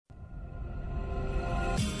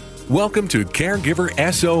Welcome to Caregiver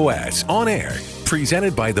SOS On Air,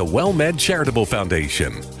 presented by the WellMed Charitable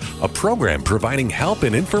Foundation, a program providing help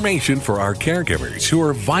and information for our caregivers who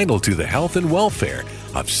are vital to the health and welfare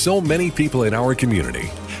of so many people in our community.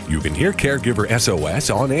 You can hear Caregiver SOS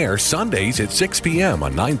On Air Sundays at 6 p.m.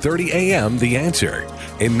 on 9:30 a.m. The Answer.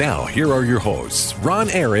 And now, here are your hosts, Ron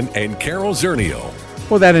Aaron and Carol Zernial.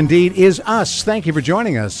 Well, that indeed is us. Thank you for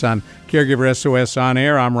joining us on Caregiver SOS On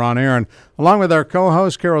Air. I'm Ron Aaron, along with our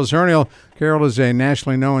co-host, Carol Zernial. Carol is a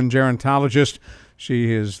nationally known gerontologist.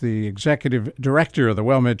 She is the executive director of the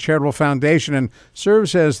WellMed Charitable Foundation and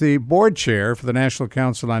serves as the board chair for the National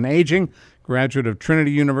Council on Aging, graduate of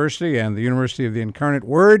Trinity University and the University of the Incarnate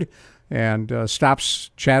Word, and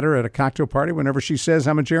stops chatter at a cocktail party whenever she says,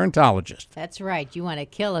 I'm a gerontologist. That's right. You want to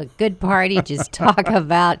kill a good party, just talk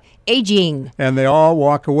about aging. And they all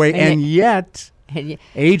walk away, and yet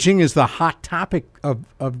aging is the hot topic of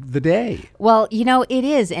the day. Well, you know, it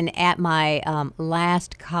is. And at my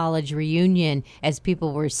last college reunion, as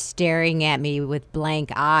people were staring at me with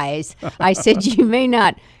blank eyes, I said, you may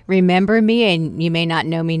not remember me and you may not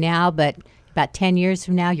know me now, but about 10 years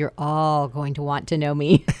from now, you're all going to want to know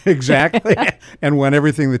me. Exactly. And want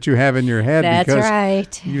everything that you have in your head. That's because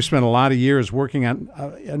right. You spent a lot of years working on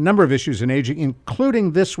a number of issues in aging,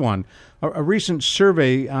 including this one, a recent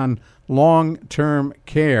survey on long-term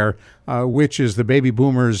care, which is the baby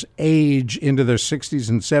boomers age into their 60s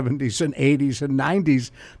and 70s and 80s and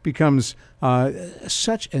 90s, becomes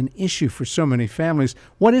such an issue for so many families.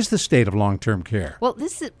 What is the state of long-term care? Well,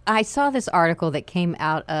 I saw this article that came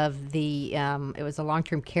out of the, it was a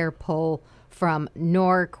long-term care poll from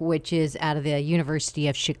NORC, which is out of the University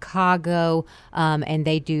of Chicago, and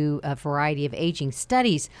they do a variety of aging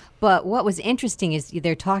studies. But what was interesting is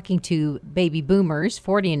they're talking to baby boomers,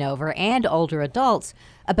 40 and over, and older adults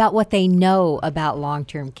about what they know about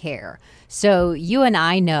long-term care. So you and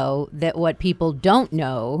I know that what people don't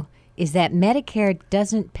know is that Medicare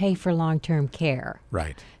doesn't pay for long-term care.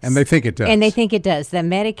 Right. And they think it does. And they think it does. That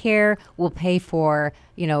Medicare will pay for,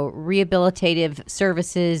 rehabilitative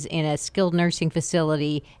services in a skilled nursing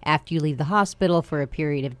facility after you leave the hospital for a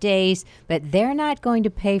period of days, but they're not going to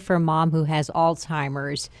pay for mom who has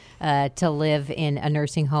Alzheimer's to live in a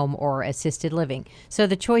nursing home or assisted living. So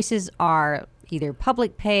the choices are either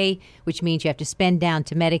public pay, which means you have to spend down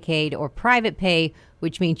to Medicaid, or private pay,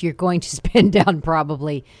 which means you're going to spend down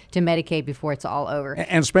probably to Medicaid before it's all over.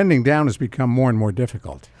 And spending down has become more and more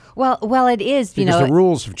difficult. Well, it is, because the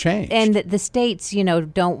rules have changed. And the states,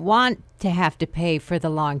 don't want to have to pay for the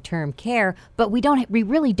long-term care, but we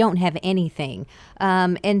really don't have anything.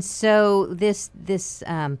 And so this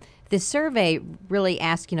survey really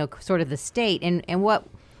asked, sort of the state, and what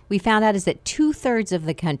we found out is that 2/3 of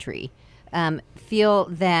the country feel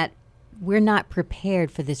that we're not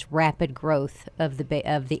prepared for this rapid growth of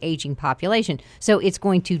the aging population. So it's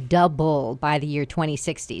going to double by the year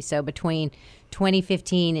 2060. So between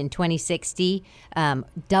 2015 and 2060,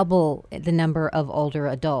 double the number of older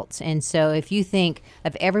adults. And so if you think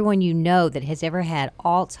of everyone you know that has ever had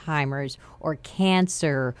Alzheimer's or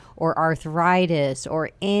cancer or arthritis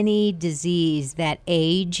or any disease that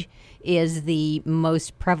age is the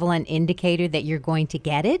most prevalent indicator that you're going to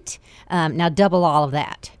get it, now double all of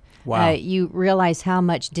that. Wow. You realize how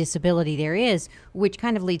much disability there is, which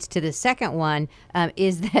kind of leads to the second one,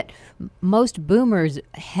 is that most boomers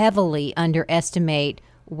heavily underestimate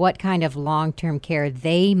what kind of long-term care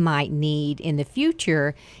they might need in the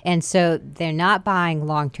future. And so they're not buying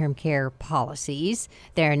long-term care policies.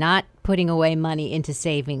 They're not putting away money into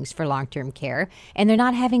savings for long-term care. And they're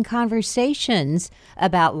not having conversations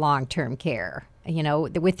about long-term care,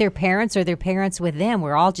 with their parents or their parents with them.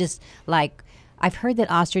 We're all just like, I've heard that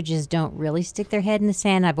ostriches don't really stick their head in the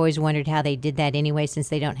sand. I've always wondered how they did that anyway, since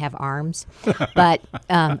they don't have arms. But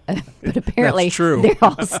apparently, that's true.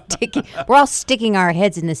 We're all sticking our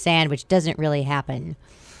heads in the sand, which doesn't really happen.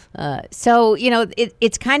 So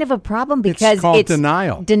it's kind of a problem because it's called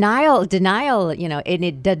denial. Denial. And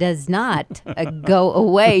it does not go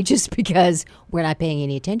away just because we're not paying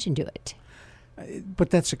any attention to it. But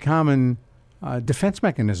that's a common defense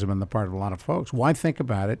mechanism on the part of a lot of folks. Why think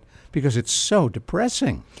about it? Because it's so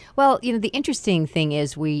depressing. Well, the interesting thing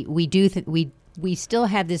is we still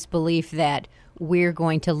have this belief that we're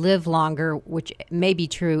going to live longer, which may be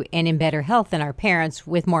true, and in better health than our parents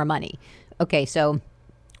with more money. Okay, so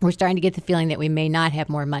we're starting to get the feeling that we may not have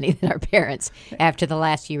more money than our parents after the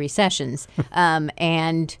last few recessions.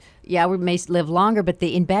 And yeah, we may live longer, but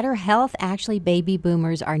in better health, actually, baby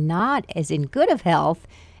boomers are not as in good of health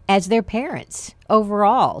as their parents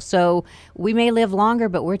overall. So we may live longer,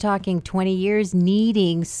 but we're talking 20 years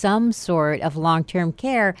needing some sort of long-term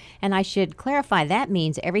care. And I should clarify, that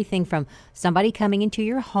means everything from somebody coming into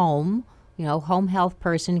your home, home health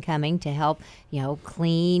person coming to help,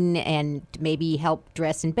 clean and maybe help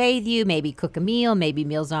dress and bathe you, maybe cook a meal, maybe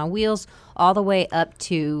Meals on Wheels, all the way up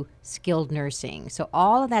to skilled nursing. So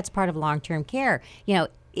all of that's part of long-term care.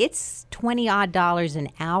 It's $20 an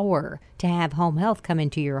hour to have home health come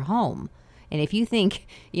into your home. And if you think,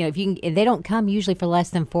 they don't come usually for less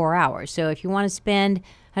than 4 hours. So if you want to spend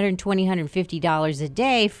 $120, $150 a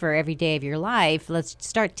day for every day of your life, let's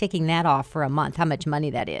start ticking that off for a month, how much money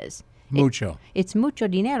that is. Mucho. It's mucho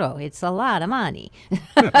dinero. It's a lot of money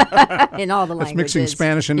in all the languages. It's mixing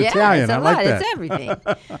Spanish and Italian. It's I like that. It's everything.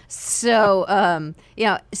 So,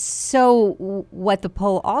 so what the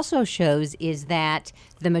poll also shows is that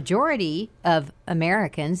the majority of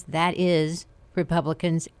Americans, that is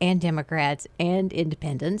Republicans and Democrats and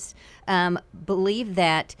independents, believe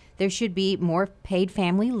that there should be more paid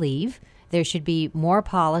family leave. There should be more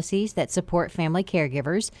policies that support family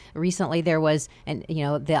caregivers. Recently, there was,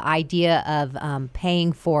 the idea of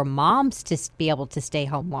paying for moms to be able to stay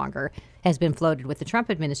home longer has been floated with the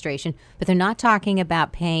Trump administration, but they're not talking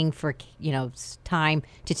about paying for, time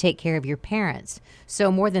to take care of your parents.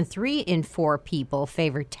 So more than 3 in 4 people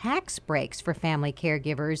favor tax breaks for family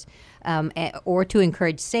caregivers or to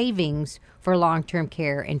encourage savings for long-term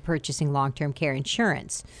care and purchasing long-term care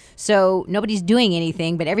insurance. So nobody's doing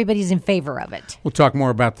anything, but everybody's in favor of it. We'll talk more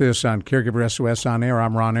about this on Caregiver SOS On Air.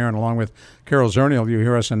 I'm Ron Aaron, along with Carol Zernial. You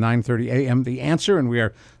hear us at 9:30 a.m. The Answer, and we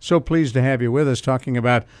are so pleased to have you with us talking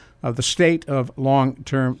about the state of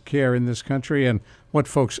long-term care in this country and what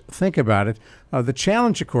folks think about it. The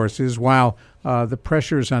challenge, of course, is while the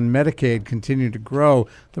pressures on Medicaid continue to grow,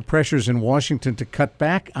 the pressures in Washington to cut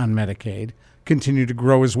back on Medicaid continue to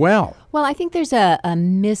grow as well. Well, I think there's a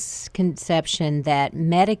misconception that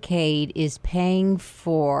Medicaid is paying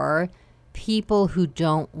for people who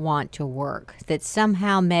don't want to work, that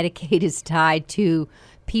somehow Medicaid is tied to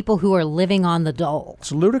people who are living on the dole.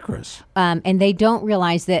 It's ludicrous. And they don't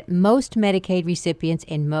realize that most Medicaid recipients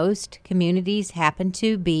in most communities happen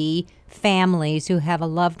to be families who have a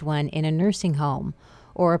loved one in a nursing home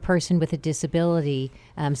or a person with a disability,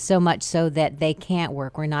 so much so that they can't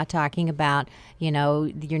work. We're not talking about,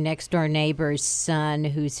 your next door neighbor's son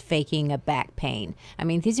who's faking a back pain. I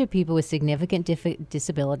mean, these are people with significant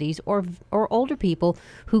disabilities or older people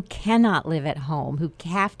who cannot live at home, who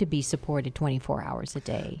have to be supported 24 hours a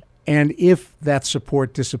day. And if that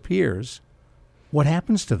support disappears, what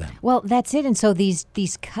happens to them? Well, that's it. And so these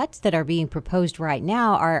cuts that are being proposed right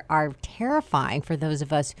now are terrifying for those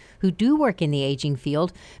of us who do work in the aging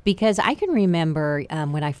field, because I can remember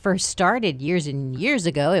when I first started years and years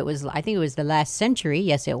ago, I think it was the last century.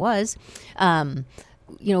 Yes, it was.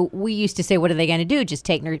 We used to say, what are they going to do? Just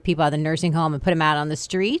take people out of the nursing home and put them out on the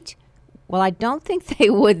street? Well, I don't think they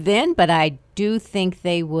would then, but I do think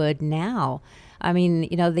they would now. I mean,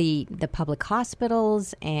 the public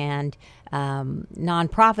hospitals and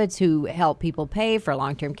nonprofits who help people pay for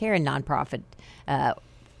long-term care and nonprofit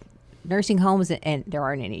nursing homes, and there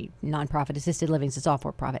aren't any nonprofit assisted livings, it's all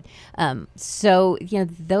for profit. So,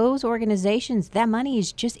 those organizations, that money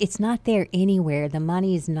is it's not there anywhere. The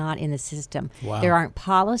money is not in the system. Wow. There aren't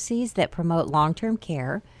policies that promote long-term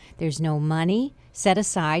care. There's no money set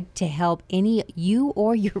aside to help you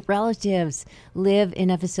or your relatives live in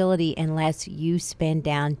a facility unless you spend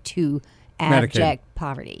down to abject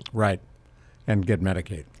poverty. Right. And get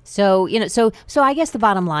Medicaid. So, so I guess the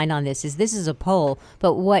bottom line on this is a poll,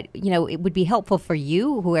 but what, it would be helpful for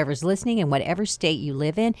you, whoever's listening in whatever state you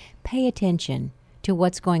live in, pay attention to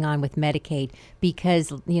what's going on with Medicaid,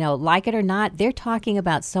 because, like it or not, they're talking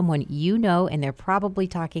about someone and they're probably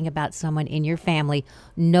talking about someone in your family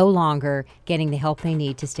no longer getting the help they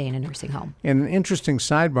need to stay in a nursing home. And an interesting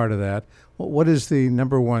sidebar to that, what is the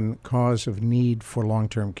number one cause of need for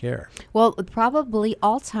long-term care? Well, probably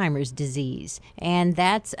Alzheimer's disease. And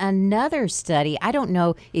that's another study. I don't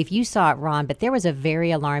know if you saw it, Ron, but there was a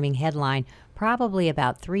very alarming headline probably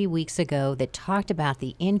about 3 weeks ago that talked about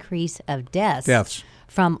the increase of deaths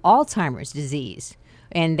from Alzheimer's disease.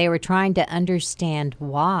 And they were trying to understand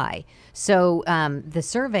why. So the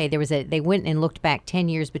survey, they went and looked back 10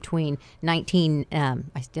 years between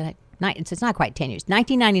it's not quite 10 years,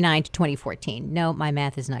 1999 to 2014. No, my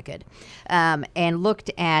math is not good. And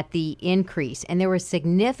looked at the increase. And there were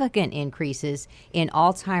significant increases in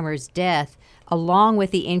Alzheimer's death along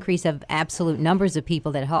with the increase of absolute numbers of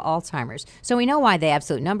people that have Alzheimer's. So we know why the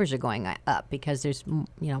absolute numbers are going up, because there's,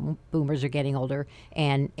 boomers are getting older,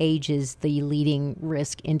 and age is the leading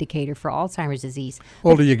risk indicator for Alzheimer's disease.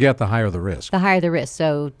 Older you get, the higher the risk. The higher the risk.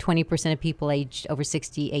 So 20% of people aged over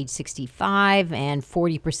 60, age 65, and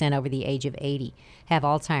 40% over the age of 80 have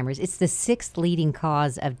Alzheimer's. It's the sixth leading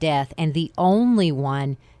cause of death, and the only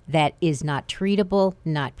one that is not treatable,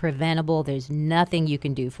 not preventable. There's nothing you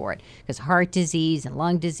can do for it, because heart disease and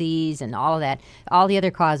lung disease and all of that, all the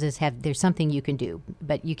other causes there's something you can do,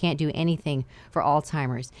 but you can't do anything for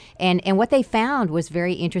Alzheimer's. And what they found was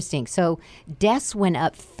very interesting. So deaths went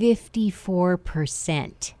up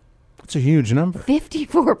 54%. That's a huge number.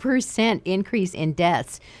 54% increase in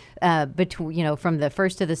deaths. Between, from the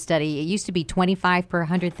first of the study. It used to be 25 per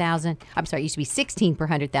 100,000. I'm sorry, it used to be 16 per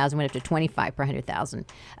 100,000, went up to 25 per 100,000.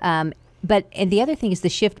 And the other thing is the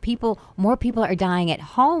shift. More people are dying at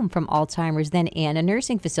home from Alzheimer's than in a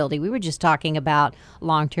nursing facility. We were just talking about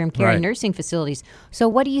long-term care and nursing facilities. So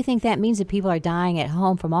what do you think that means, that people are dying at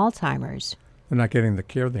home from Alzheimer's? They're not getting the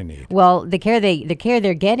care they need. Well, the care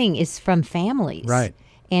they're getting is from families. Right.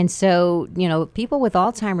 And so, people with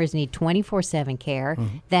Alzheimer's need 24/7 care.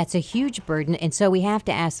 Mm-hmm. That's a huge burden. And so we have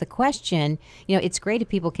to ask the question, it's great if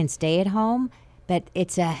people can stay at home, but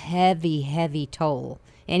it's a heavy, heavy toll.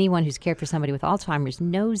 Anyone who's cared for somebody with Alzheimer's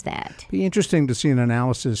knows that. Be interesting to see an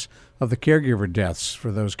analysis of the caregiver deaths for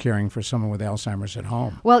those caring for someone with Alzheimer's at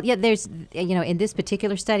home. Well, yeah, there's, in this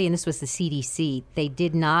particular study, and this was the CDC, they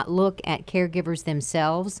did not look at caregivers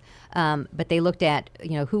themselves, but they looked at,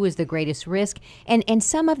 who was the greatest risk. And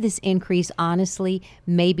some of this increase, honestly,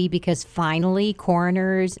 may be because finally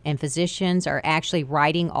coroners and physicians are actually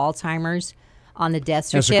writing Alzheimer's on the death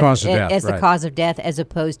certificate as the cause of death, as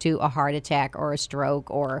opposed to a heart attack or a stroke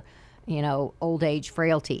or old age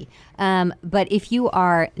frailty. But if you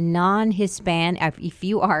are non-Hispanic,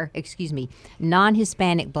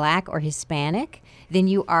 Black or Hispanic, then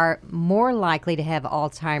you are more likely to have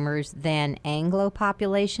Alzheimer's than Anglo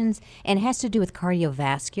populations, and it has to do with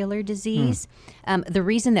cardiovascular disease. The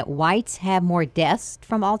reason that whites have more deaths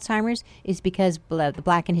from Alzheimer's is because the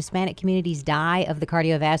Black and Hispanic communities die of the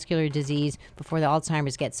cardiovascular disease before the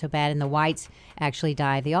Alzheimer's gets so bad, and the whites actually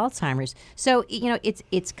die of the Alzheimer's. So,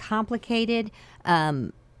 it's complicated.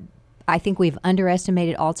 I think we've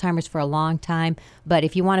underestimated Alzheimer's for a long time, but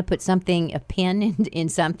if you want to put a pin in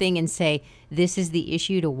something and say, this is the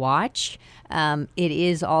issue to watch, it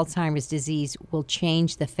is Alzheimer's disease will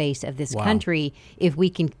change the face of this country if we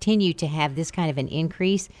continue to have this kind of an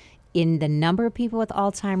increase in the number of people with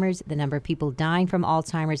Alzheimer's, the number of people dying from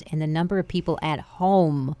Alzheimer's, and the number of people at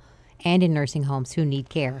home and in nursing homes who need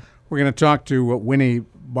care. We're going to talk to Winnie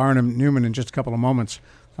Barnum Newman in just a couple of moments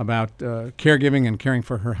about caregiving and caring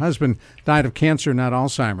for her husband. Died of cancer, not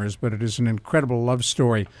Alzheimer's, but it is an incredible love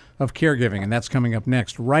story of caregiving, and that's coming up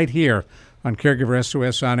next right here on Caregiver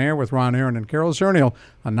SOS On Air with Ron Aaron and Carol Zernial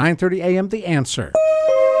on 9:30 a.m. The Answer.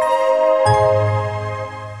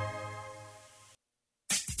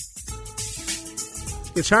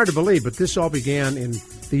 It's hard to believe, but this all began in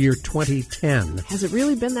the year 2010. Has it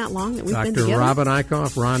really been that long that we've been together? Dr. Robin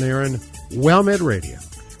Eichhoff, Ron Aaron, WellMed Radio.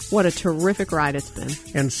 What a terrific ride it's been.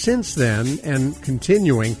 And since then, and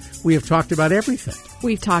continuing, we have talked about everything.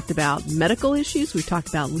 We've talked about medical issues, we've talked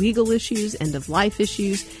about legal issues, end-of-life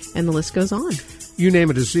issues, and the list goes on. You name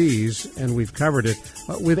a disease, and we've covered it,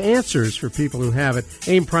 with answers for people who have it,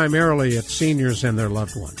 aimed primarily at seniors and their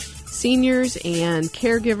loved ones. Seniors and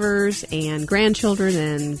caregivers and grandchildren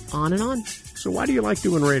and on and on. So why do you like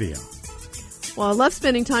doing radio? Well, I love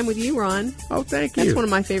spending time with you, Ron. Oh, thank you. That's one of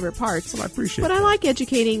my favorite parts. Well, I appreciate that. But I like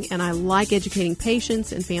educating, and I like educating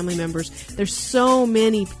patients and family members. There's so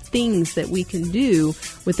many things that we can do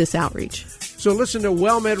with this outreach. So listen to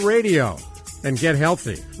WellMed Radio and get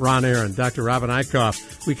healthy. Ron Aaron, Dr. Robin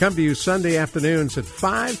Eichhoff. We come to you Sunday afternoons at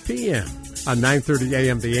 5 p.m. on 9:30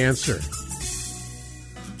 a.m. The Answer.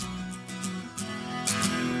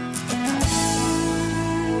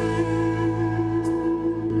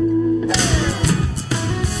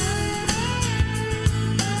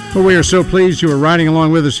 Well, we are so pleased you are riding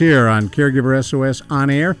along with us here on Caregiver SOS On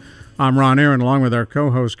Air. I'm Ron Aaron, along with our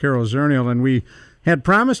co-host Carol Zernial, and we had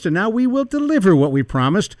promised, and now we will deliver what we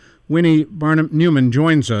promised. Winnie Barnum Newman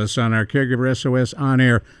joins us on our Caregiver SOS On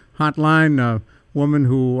Air hotline, a woman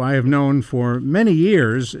who I have known for many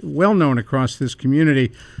years, well known across this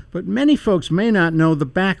community, but many folks may not know the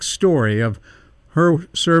backstory of her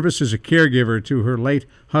service as a caregiver to her late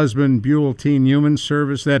husband, Buell T. Newman,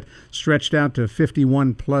 service that stretched out to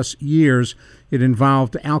 51-plus years. It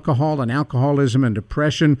involved alcohol and alcoholism and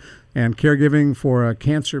depression and caregiving for a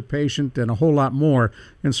cancer patient and a whole lot more.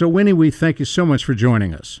 And so, Winnie, we thank you so much for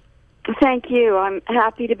joining us. Thank you. I'm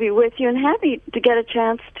happy to be with you and happy to get a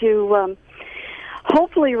chance to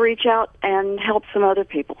hopefully reach out and help some other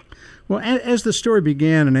people. Well, as the story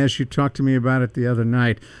began and as you talked to me about it the other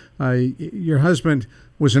night, your husband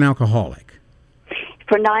was an alcoholic.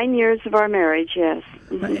 For 9 years of our marriage, yes.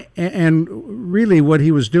 Mm-hmm. And really what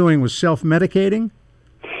he was doing was self-medicating?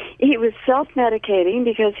 He was self-medicating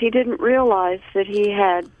because he didn't realize that he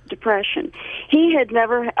had depression. He had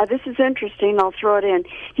never, this is interesting, I'll throw it in,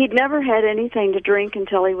 he'd never had anything to drink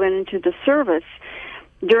until he went into the service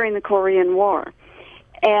during the Korean War.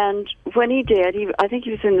 And when he did, I think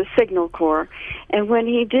he was in the Signal Corps, and when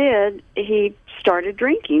he did, he started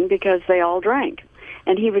drinking because they all drank.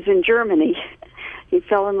 And he was in Germany. He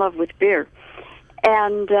fell in love with beer.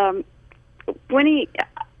 And when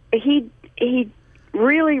he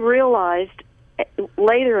really realized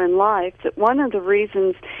later in life that one of the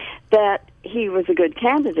reasons that he was a good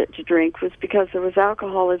candidate to drink was because there was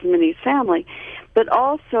alcoholism in his family, but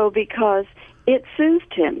also because it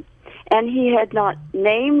soothed him. And he had not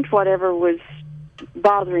named whatever was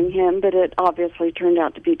bothering him, but it obviously turned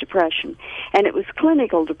out to be depression. And it was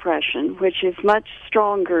clinical depression, which is much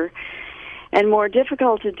stronger and more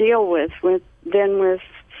difficult to deal with than with,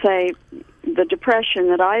 say, the depression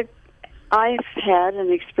that I've had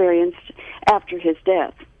and experienced after his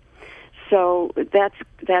death. So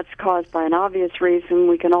that's caused by an obvious reason.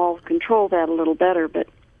 We can all control that a little better, but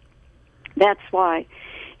that's why.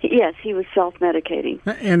 Yes, he was self-medicating.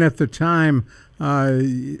 And at the time,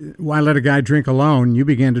 why let a guy drink alone? You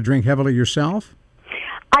began to drink heavily yourself?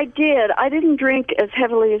 I did. I didn't drink as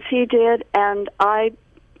heavily as he did, and I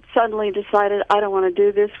suddenly decided I don't want to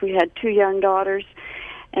do this. We had 2 young daughters,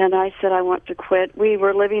 and I said I want to quit. We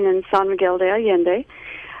were living in San Miguel de Allende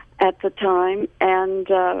at the time, and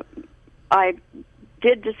I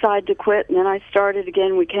did decide to quit, and then I started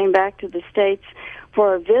again. We came back to the States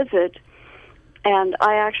for a visit, and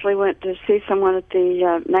I actually went to see someone at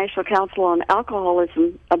the National Council on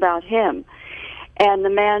Alcoholism about him. And the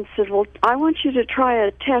man said, well, I want you to try a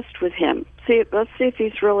test with him. Let's see if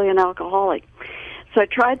he's really an alcoholic. So I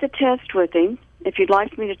tried the test with him. If you'd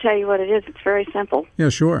like me to tell you what it is, it's very simple. Yeah,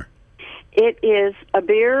 sure. It is a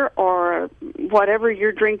beer or whatever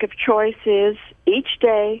your drink of choice is each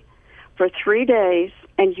day for 3 days,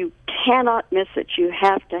 and you cannot miss it. You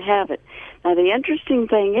have to have it. Now, the interesting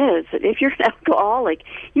thing is that if you're an alcoholic,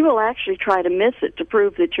 you will actually try to miss it to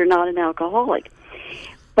prove that you're not an alcoholic.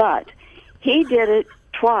 But he did it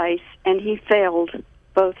twice, and he failed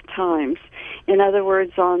both times. In other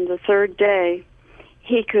words, on the 3rd day,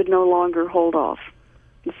 he could no longer hold off.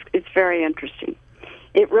 It's very interesting.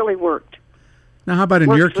 It really worked. Now, how about in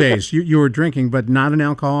your case? You were drinking, but not an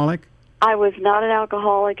alcoholic? I was not an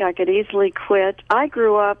alcoholic. I could easily quit. I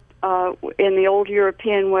grew up in the old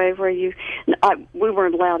European way where we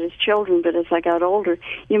weren't allowed as children, but as I got older,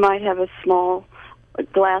 you might have a small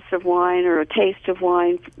glass of wine or a taste of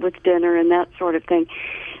wine with dinner and that sort of thing.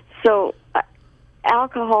 So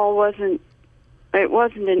alcohol wasn't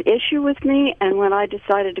an issue with me, and when I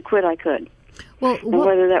decided to quit, I could. Well, and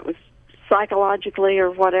whether that was psychologically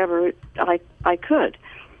or whatever, I could.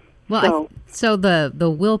 Well, so the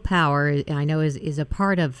willpower, I know, is a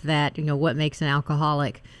part of that. You know, what makes an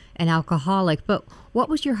alcoholic an alcoholic. But what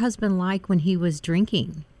was your husband like when he was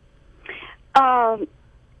drinking?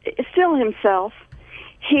 Still himself.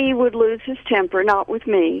 He would lose his temper, not with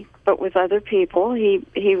me, but with other people. He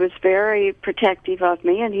was very protective of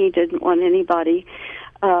me, and he didn't want anybody,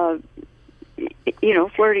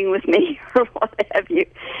 flirting with me or what have you.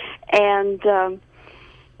 And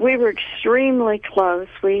we were extremely close.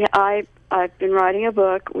 I've been writing a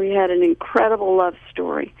book. We had an incredible love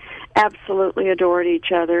story. Absolutely adored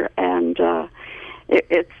each other, and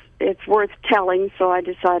it's worth telling. So I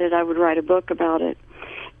decided I would write a book about it,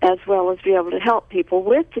 as well as be able to help people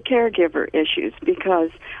with the caregiver issues, because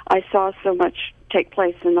I saw so much take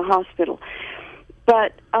place in the hospital.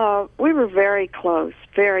 But we were very close,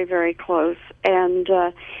 very, very close. And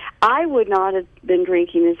I would not have been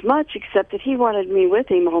drinking as much, except that he wanted me with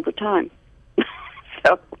him all the time.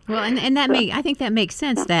 I think that makes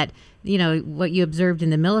sense. That, you know, what you observed in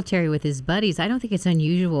the military with his buddies, I don't think it's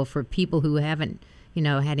unusual for people who haven't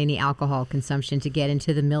had any alcohol consumption to get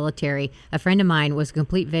into the military. A friend of mine was a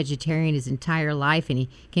complete vegetarian his entire life, and he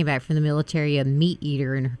came back from the military a meat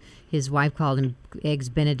eater, and his wife called him Eggs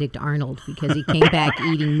Benedict Arnold because he came back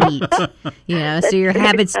eating meat. So your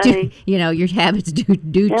habits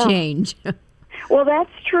do change. Well,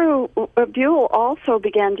 that's true. Buell also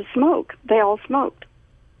began to smoke. They all smoked.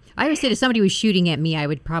 I always said if somebody was shooting at me, I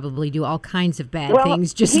would probably do all kinds of bad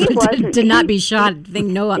things just to not be shot.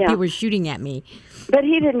 People were shooting at me. But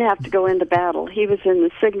he didn't have to go into battle. He was in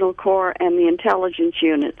the Signal Corps and the intelligence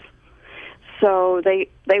units. So they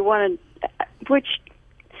wanted, which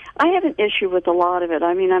I have an issue with a lot of it.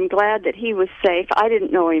 I mean, I'm glad that he was safe. I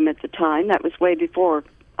didn't know him at the time. That was way before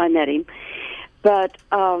I met him. But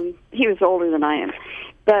he was older than I am.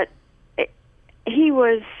 But he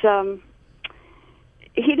was...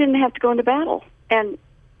 he didn't have to go into battle, and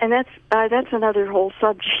that's another whole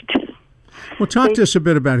subject. Well, talk to us a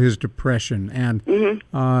bit about his depression and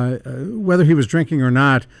whether he was drinking or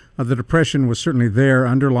not. The depression was certainly there,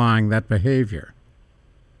 underlying that behavior.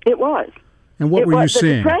 It was. And what were you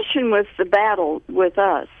seeing? The depression was the battle with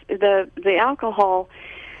us. The alcohol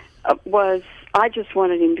was. I just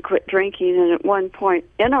wanted him to quit drinking, and at one point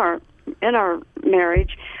in our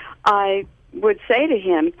marriage, I would say to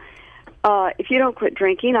him, if you don't quit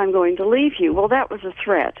drinking, I'm going to leave you. Well, that was a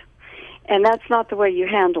threat, and that's not the way you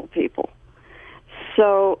handle people.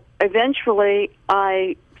 So eventually,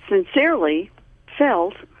 I sincerely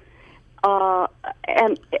felt,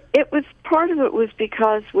 and it was part of it was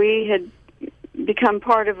because we had become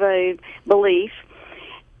part of a belief,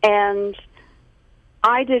 and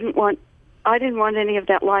I didn't want any of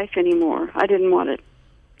that life anymore. I didn't want it.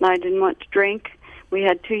 I didn't want to drink. We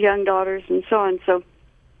had 2 young daughters and so on. So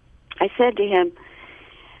I said to him,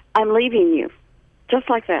 I'm leaving you, just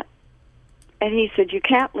like that. And he said, you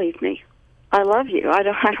can't leave me. I love you. I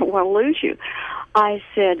don't want to lose you. I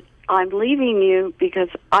said, I'm leaving you because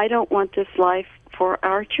I don't want this life for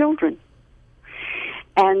our children.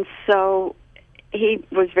 And so he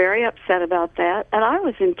was very upset about that, and I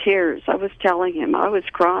was in tears. I was telling him, I was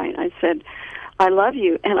crying. I said, I love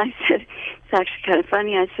you. And I said, it's actually kind of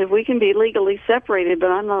funny. I said, we can be legally separated,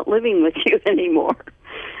 but I'm not living with you anymore.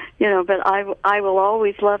 But I will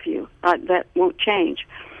always love you. That won't change.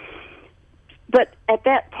 But at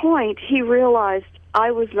that point, he realized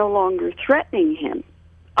I was no longer threatening him.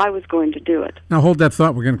 I was going to do it. Now, hold that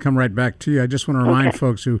thought. We're going to come right back to you. I just want to remind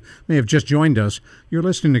folks who may have just joined us, you're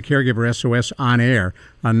listening to Caregiver SOS on air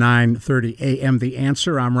on 9:30 a.m. The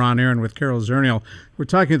Answer. I'm Ron Aaron with Carol Zernial. We're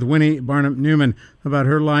talking with Winnie Barnum Newman about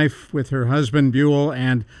her life with her husband, Buell,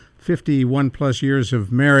 and 51-plus years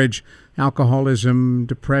of marriage, alcoholism,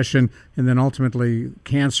 depression, and then ultimately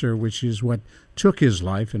cancer, which is what took his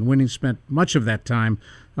life. And Winnie spent much of that time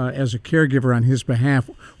as a caregiver on his behalf.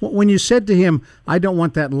 When you said to him, I don't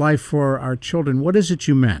want that life for our children, what is it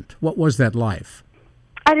you meant? What was that life?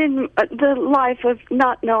 I didn't, the life of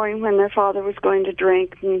not knowing when their father was going to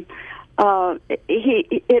drink. And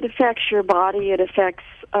it affects your body. It affects,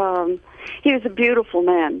 he was a beautiful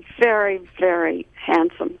man, very, very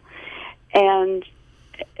handsome, and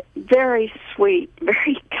very sweet,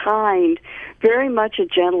 very kind, very much a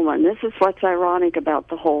gentleman. This is what's ironic about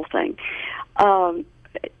the whole thing.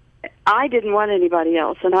 I didn't want anybody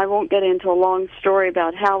else, and I won't get into a long story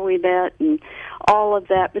about how we met and all of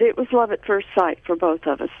that, but it was love at first sight for both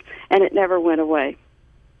of us, and it never went away.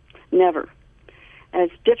 Never. As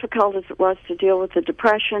difficult as it was to deal with the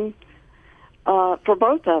depression, for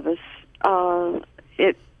both of us,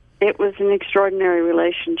 it was an extraordinary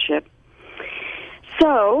relationship.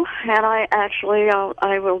 So, and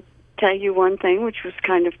I will tell you one thing, which was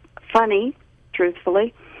kind of funny,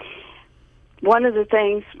 truthfully. One of the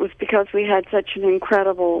things was because we had such an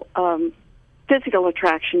incredible physical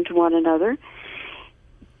attraction to one another,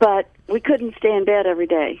 but we couldn't stay in bed every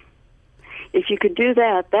day. If you could do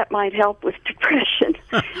that, that might help with depression.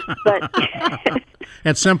 But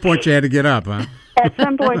at some point you had to get up, huh? At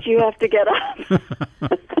some point you have to get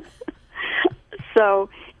up. So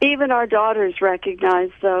even our daughters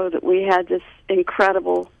recognized, though, that we had this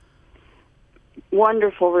incredible,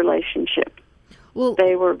 wonderful relationship. Well,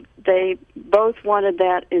 they both wanted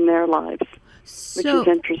that in their lives, which is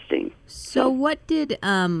interesting. So what did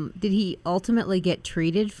he ultimately get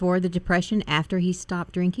treated for the depression after he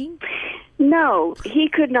stopped drinking? No, he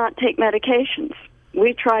could not take medications.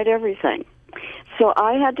 We tried everything. So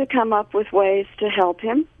I had to come up with ways to help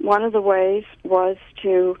him. One of the ways was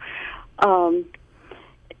to,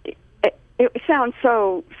 it sounds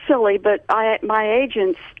so silly, but my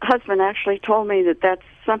agent's husband actually told me that that's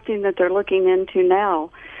something that they're looking into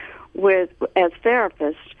now as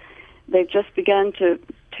therapists. They've just begun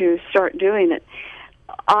to start doing it.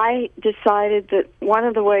 I decided that one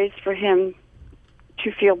of the ways for him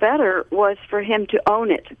to feel better was for him to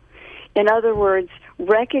own it. In other words,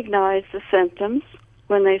 recognize the symptoms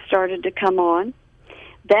when they started to come on.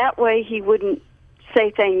 That way he wouldn't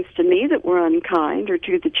say things to me that were unkind or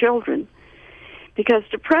to the children. Because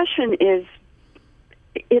depression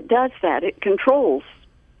it does that. It controls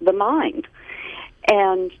the mind.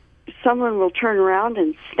 And someone will turn around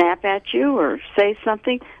and snap at you or say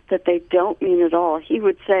something that they don't mean at all. He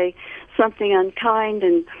would say something unkind,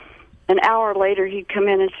 and an hour later he'd come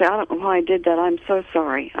in and say, I don't know why I did that. I'm so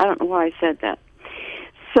sorry. I don't know why I said that.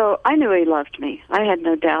 So I knew he loved me. I had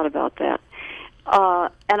no doubt about that.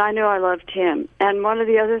 And I knew I loved him. And one of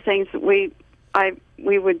the other things that we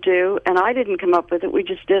would do, and I didn't come up with it, we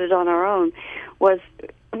just did it on our own, was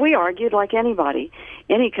we argued like anybody,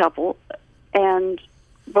 any couple,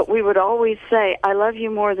 but we would always say, I love you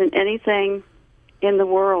more than anything in the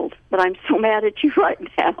world, but I'm so mad at you right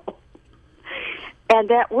now. And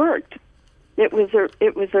that worked. It was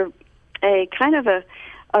a kind of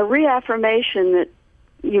a reaffirmation that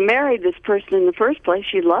you married this person in the first place,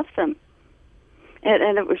 you loved them.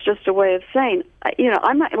 And it was just a way of saying,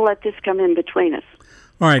 I'm not going to let this come in between us.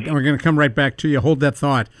 All right, and we're going to come right back to you. Hold that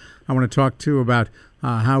thought. I want to talk, too, about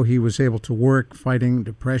how he was able to work fighting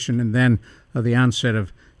depression and then the onset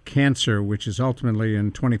of cancer, which is ultimately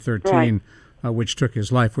in 2013, which took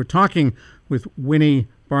his life. We're talking with Winnie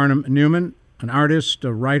Barnum Newman, an artist,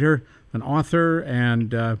 a writer, an author,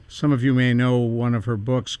 and some of you may know one of her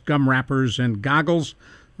books, Gum Wrappers and Goggles.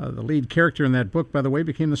 The lead character in that book, by the way,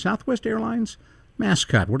 became the Southwest Airlines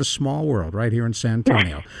mascot. What a small world right here in San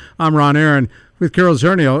Antonio. I'm Ron Aaron with Carol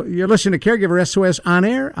Zernial. You're listening to Caregiver SOS on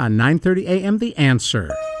air on 9:30 a.m. The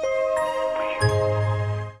Answer.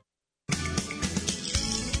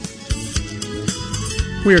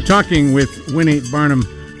 We are talking with Winnie Barnum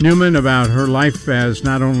Newman about her life as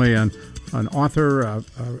not only an author,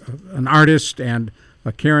 an artist, and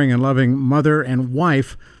a caring and loving mother and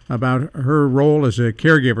wife, about her role as a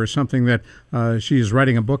caregiver, something that she is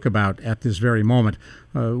writing a book about at this very moment.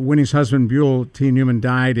 Winnie's husband, Buell T. Newman,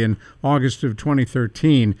 died in August of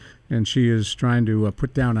 2013, and she is trying to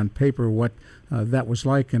put down on paper what that was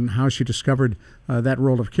like and how she discovered that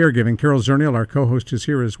role of caregiving. Carol Zernial, our co-host, is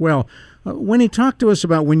here as well. Winnie, talk to us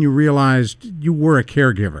about when you realized you were a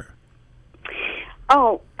caregiver.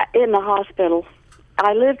 Oh, in the hospital.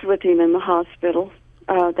 I lived with him in the hospital.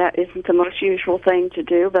 That isn't the most usual thing to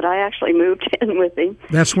do, but I actually moved in with him.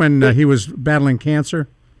 That's when he was battling cancer?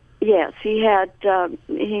 Yes, he had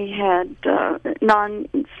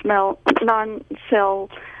non-cell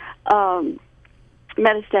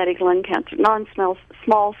metastatic lung cancer,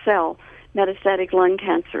 small cell metastatic lung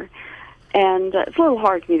cancer. And it's a little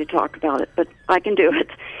hard for me to talk about it, but I can do it.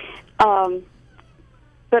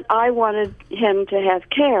 But I wanted him to have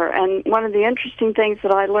care. And one of the interesting things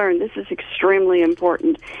that I learned, this is extremely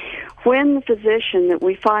important, when the physician that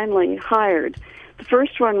we finally hired, the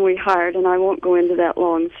first one we hired, and I won't go into that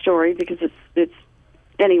long story because it's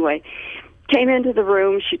anyway, came into the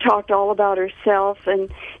room, she talked all about herself and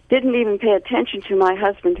didn't even pay attention to my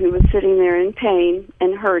husband, who was sitting there in pain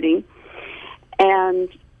and hurting. And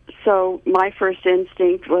so my first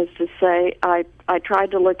instinct was to say, I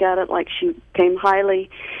tried to look at it like she came highly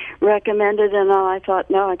recommended, and I thought,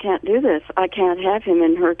 no, I can't do this. I can't have him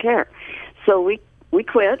in her care. So we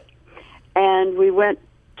quit, and we went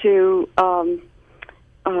to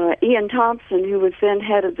Ian Thompson, who was then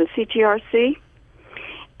head of the CTRC,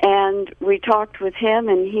 and we talked with him,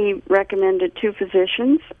 and he recommended two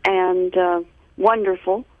physicians, and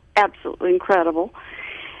wonderful, absolutely incredible.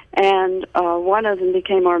 And one of them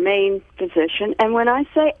became our main physician. And when I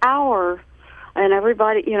say our, and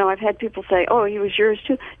everybody, I've had people say, oh, he was yours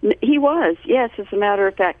too. He was, yes, as a matter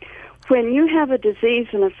of fact. When you have a disease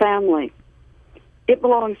in a family, it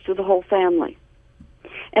belongs to the whole family.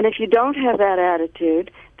 And if you don't have that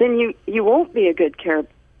attitude, then you won't be a good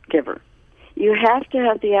caregiver. You have to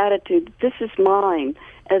have the attitude, this is mine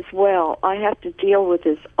as well. I have to deal with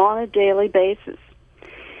this on a daily basis.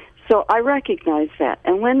 So I recognize that.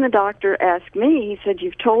 And when the doctor asked me, he said,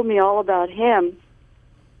 you've told me all about him.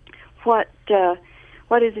 What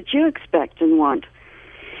is it you expect and want?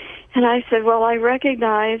 And I said, well, I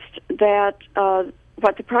recognized that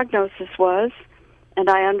what the prognosis was, and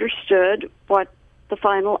I understood what the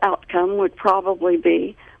final outcome would probably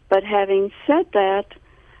be. But having said that,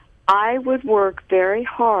 I would work very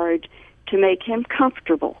hard to make him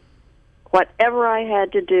comfortable. Whatever I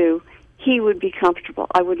had to do, he would be comfortable.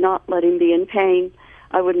 I would not let him be in pain.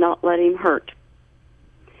 I would not let him hurt.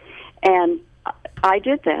 And I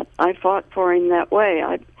did that. I fought for him that way.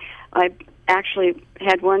 I actually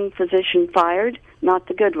had one physician fired not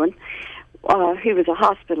the good one. He was a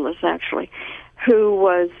hospitalist, actually, who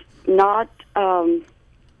was not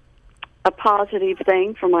a positive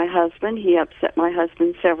thing for my husband. He upset my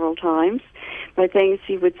husband several times by things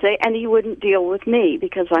he would say, and he wouldn't deal with me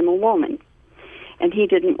because I'm a woman. And he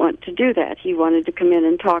didn't want to do that. He wanted to come in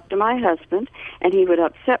and talk to my husband, and he would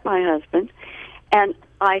upset my husband. And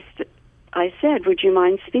I said, would you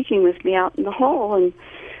mind speaking with me out in the hall? And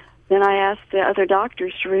then I asked the other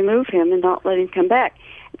doctors to remove him and not let him come back.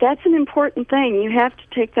 That's an important thing. You have to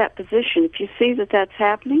take that position. If you see that that's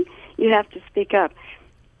happening, you have to speak up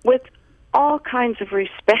with all kinds of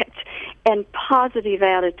respect and positive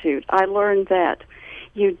attitude. I learned that.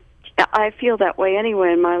 I feel that way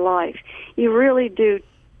anyway in my life. You really do,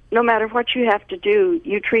 no matter what you have to do,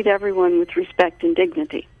 you treat everyone with respect and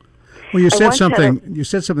dignity. Well, you said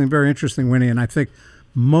something very interesting, Winnie, and I think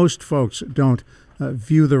most folks don't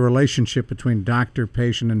view the relationship between doctor,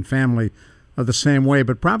 patient, and family the same way,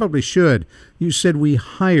 but probably should. You said we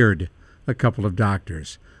hired a couple of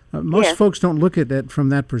doctors. Most Yes. folks don't look at it from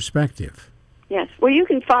that perspective. Yes. Well, you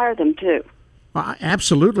can fire them too.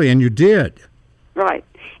 Absolutely, and you did. Right.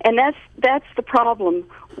 And that's the problem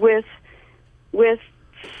with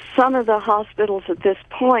some of the hospitals at this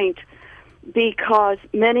point, because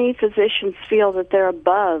many physicians feel that they're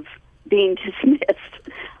above being dismissed.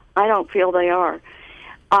 I don't feel they are.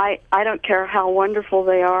 I don't care how wonderful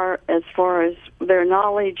they are as far as their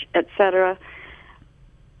knowledge, etc.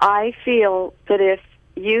 I feel that if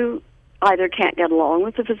you either can't get along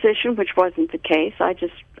with the physician, which wasn't the case, I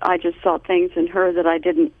just saw things in her that I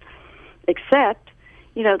didn't accept.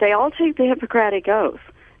 You know, they all take the Hippocratic Oath.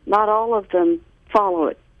 Not all of them follow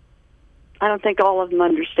it. I don't think all of them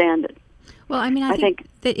understand it. Well, I mean, I think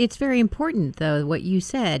that it's very important, though, what you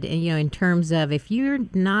said, and, you know, in terms of if you're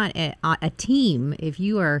not a team, if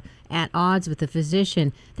you are at odds with the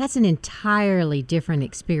physician, that's an entirely different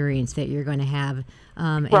experience that you're going to have.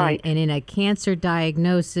 Right. And in a cancer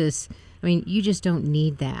diagnosis, I mean, you just don't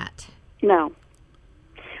need that. No.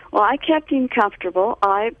 Well, I kept him comfortable.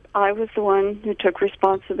 I was the one who took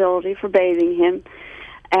responsibility for bathing him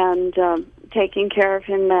and taking care of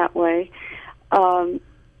him that way.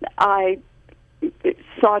 I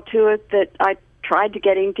saw to it that I tried to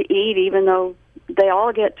get him to eat, even though they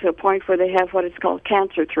all get to a point where they have what is called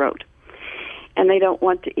cancer throat, and they don't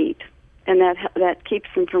want to eat, and that keeps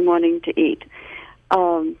them from wanting to eat.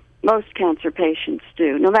 Most cancer patients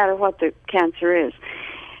do, no matter what the cancer is.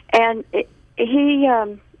 And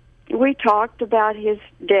we talked about his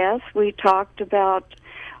death. We talked about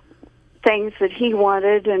things that he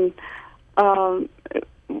wanted and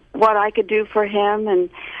what I could do for him. And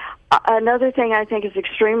another thing I think is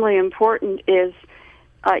extremely important is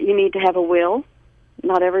you need to have a will.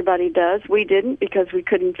 Not everybody does. We didn't, because we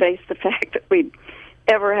couldn't face the fact that we'd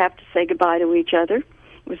ever have to say goodbye to each other. It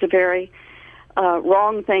was a very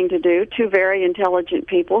wrong thing to do. Two very intelligent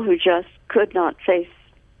people who just could not face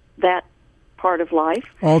that part of life.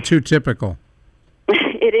 All too typical.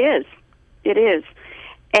 It is. It is.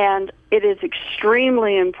 And it is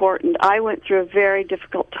extremely important. I went through a very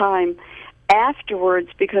difficult time afterwards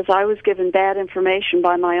because I was given bad information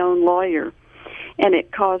by my own lawyer, and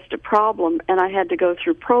it caused a problem, and I had to go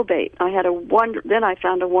through probate. Then I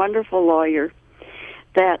found a wonderful lawyer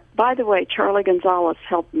that, by the way, Charlie Gonzalez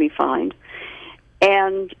helped me find,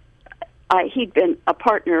 and he'd been a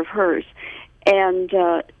partner of hers, and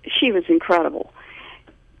she was incredible,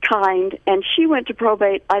 kind, and she went to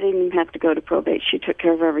probate. I didn't even have to go to probate. She took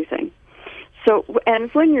care of everything. So,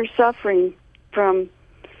 and when you're suffering from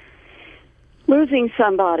losing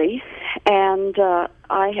somebody, and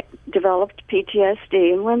I developed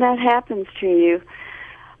PTSD, and when that happens to you,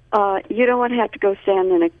 you don't want to have to go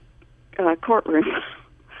stand in a courtroom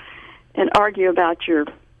and argue about your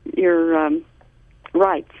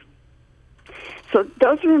rights. So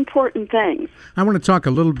those are important things. I want to talk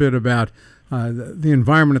a little bit about the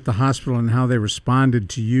environment at the hospital and how they responded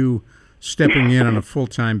to you stepping in on a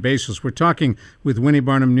full-time basis. We're talking with Winnie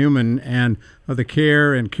Barnum Newman and the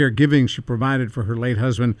care and caregiving she provided for her late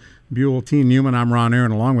husband, Buell T. Newman. I'm Ron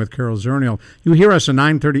Aaron, along with Carol Zernial. You hear us at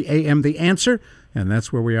 9:30 a.m. The Answer, and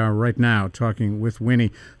that's where we are right now, talking with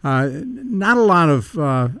Winnie. Not a lot of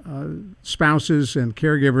spouses and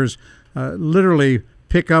caregivers literally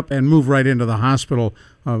pick up and move right into the hospital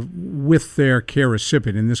with their care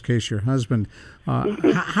recipient, in this case your husband.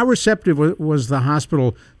 How receptive was the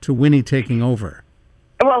hospital to Winnie taking over?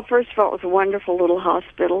 Well, first of all, it was a wonderful little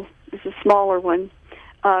hospital. It's a smaller one.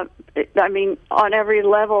 I mean, on every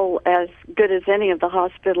level, as good as any of the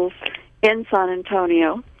hospitals in San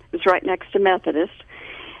Antonio. It was right next to Methodist.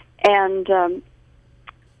 And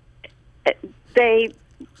they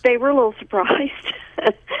they were a little surprised.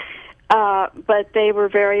 But they were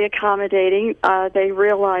very accommodating. They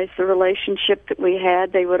realized the relationship that we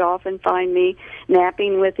had. They would often find me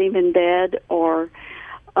napping with him in bed, or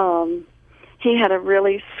he had a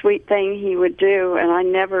really sweet thing he would do, and I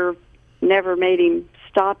never made him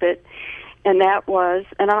stop it. And that was,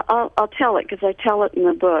 and I'll tell it because I tell it in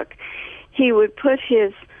the book. He would put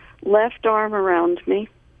his left arm around me,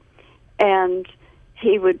 and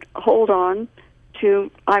he would hold on to.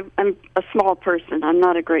 I'm a small person. I'm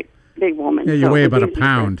not a great big woman. Yeah, you so weigh it about a was easy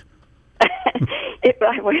pound.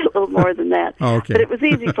 I weigh a little more than that. Oh, okay. But it was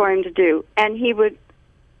easy for him to do. And he would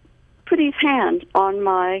put his hand on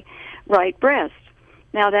my right breast.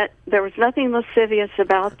 Now, that there was nothing lascivious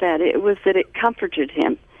about that. It was that it comforted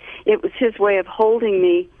him. It was his way of holding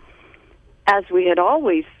me as we had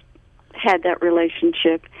always had that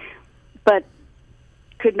relationship, but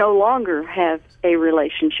could no longer have a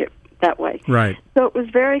relationship that way. Right. So it was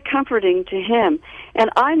very comforting to him. And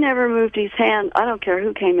I never moved his hand. I don't care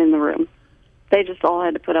who came in the room. They just all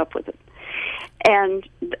had to put up with it. And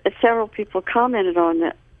several people commented on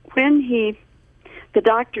that. When the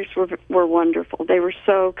doctors were wonderful. They were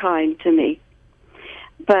so kind to me.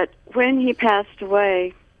 But when he passed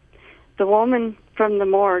away, the woman from the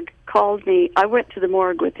morgue called me. I went to the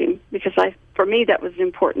morgue with him because for me that was an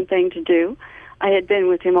important thing to do. I had been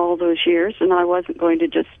with him all those years, and I wasn't going to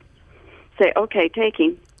just say, okay, take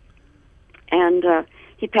him. And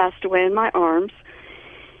he passed away in my arms.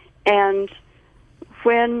 And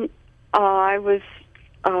when I was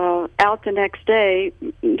out the next day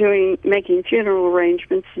making funeral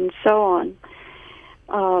arrangements and so on,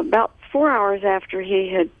 about 4 hours after he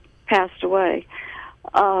had passed away,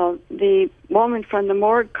 the woman from the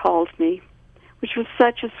morgue called me, which was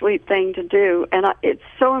such a sweet thing to do. And it's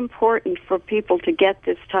so important for people to get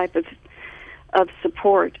this type of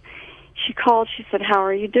support. She called, she said, "How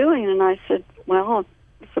are you doing?" And I said, "Well,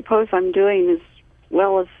 I suppose I'm doing as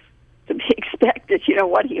well as to be expected.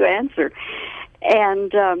 What do you answer?"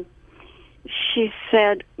 And she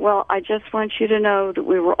said, "Well, I just want you to know that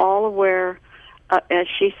we were all aware, as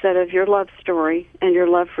she said, of your love story and your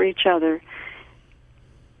love for each other.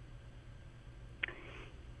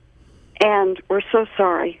 And we're so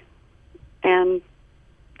sorry. And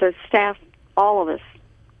the staff, all of us,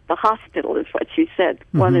 the hospital is what she said,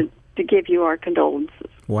 wanted to give you our condolences."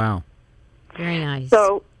 Wow. Very nice.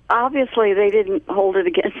 So obviously they didn't hold it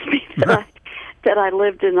against me that I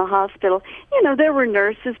lived in the hospital. There were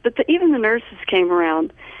nurses, but even the nurses came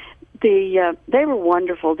around. They were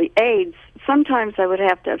wonderful. The aides, sometimes I would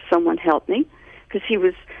have to have someone help me because he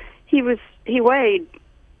weighed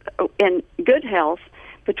in good health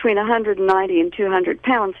between 190 and 200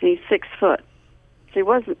 pounds, and he's 6 foot.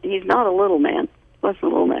 So he's not a little man. Wasn't a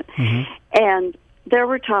little man. And there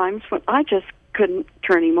were times when I just couldn't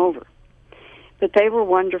turn him over. But they were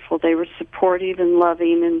wonderful. They were supportive and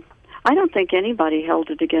loving, and I don't think anybody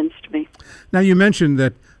held it against me. Now, you mentioned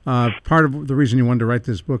that part of the reason you wanted to write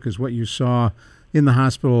this book is what you saw in the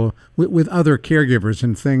hospital with other caregivers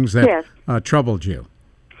and things that troubled you.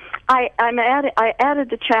 I added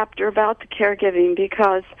the chapter about the caregiving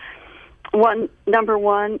because, number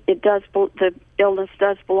one, the illness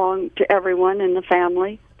does belong to everyone in the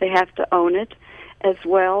family. They have to own it as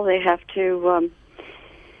well. They have to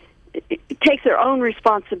take their own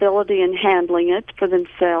responsibility in handling it for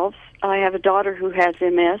themselves. I have a daughter who has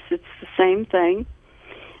MS. It's the same thing.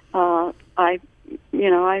 I've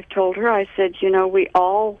told her, I said, we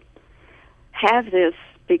all have this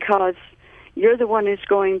because you're the one who's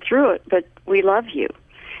going through it, but we love you.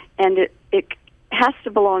 And it has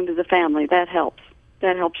to belong to the family. That helps.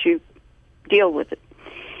 That helps you deal with it.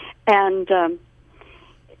 And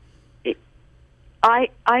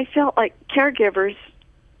I felt like caregivers,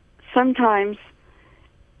 sometimes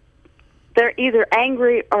they're either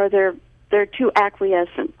angry or they're too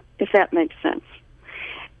acquiescent, if that makes sense.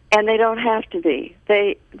 And they don't have to be.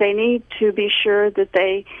 They need to be sure that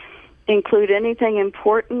they include anything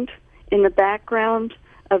important in the background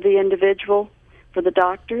of the individual for the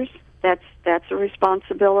doctors. That's a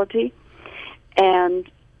responsibility. And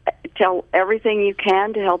tell everything you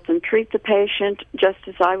can to help them treat the patient, just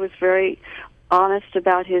as I was very honest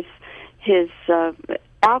about his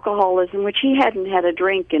alcoholism, which he hadn't had a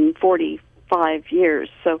drink in 45 years.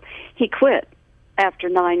 So he quit after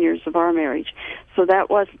 9 years of our marriage. So that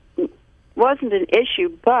wasn't an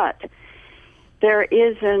issue, but there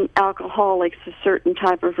is in alcoholics a certain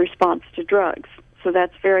type of response to drugs. So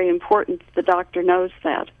that's very important. The doctor knows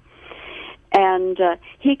that. And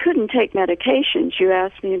he couldn't take medications. You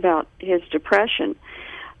asked me about his depression.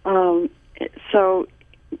 So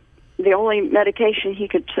the only medication he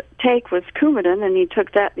could take was Coumadin, and he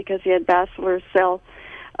took that because he had basilar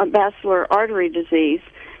artery disease,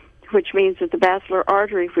 which means that the basilar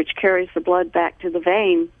artery, which carries the blood back to the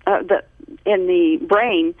vein in the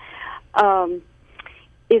brain,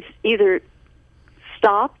 is either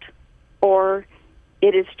stopped or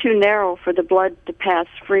it is too narrow for the blood to pass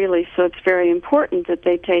freely. So it's very important that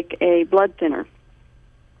they take a blood thinner.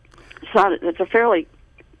 It's a fairly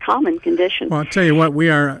common condition. Well, I'll tell you what, we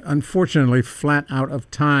are unfortunately flat out of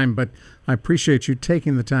time, but I appreciate you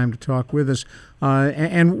taking the time to talk with us.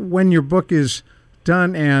 And when your book is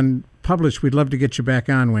done and published, we'd love to get you back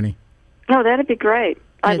on, Winnie. Oh, that'd be great.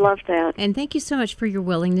 I'd love that. And thank you so much for your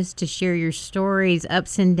willingness to share your stories,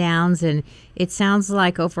 ups and downs. And it sounds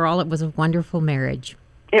like overall it was a wonderful marriage.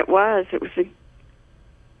 It was.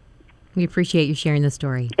 We appreciate you sharing the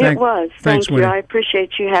story. It was. Thanks, Thank you. Winnie. I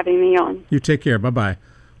appreciate you having me on. You take care. Bye-bye.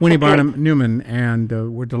 Winnie Barnum Newman, and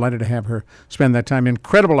we're delighted to have her spend that time.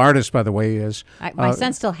 Incredible artist, by the way. My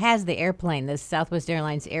son still has the airplane, the Southwest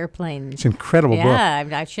Airlines airplane. It's an incredible book. Yeah,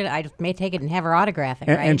 I may take it and have her autograph it,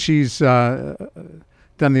 right? And she's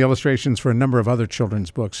done the illustrations for a number of other children's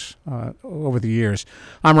books over the years.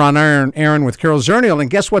 I'm Ron Aaron with Carol Zernial, and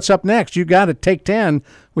guess what's up next? You got it, Take 10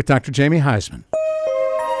 with Dr. Jamie Heisman.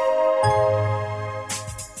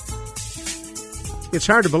 It's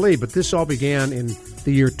hard to believe, but this all began in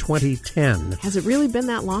the year 2010. Has it really been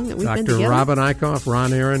that long that we've been Dr. together? Robin Eichhoff,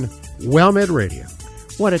 Ron Aaron, WellMed Radio.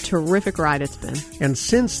 What a terrific ride it's been. And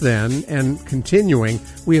since then, and continuing,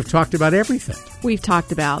 we have talked about everything. We've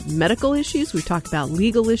talked about medical issues, we've talked about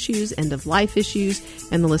legal issues, end-of-life issues,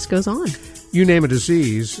 and the list goes on. You name a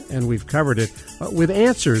disease, and we've covered it, with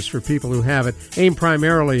answers for people who have it, aimed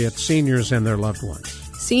primarily at seniors and their loved ones.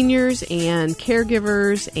 Seniors and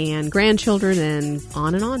caregivers and grandchildren and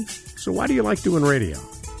on and on. So why do you like doing radio?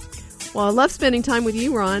 Well, I love spending time with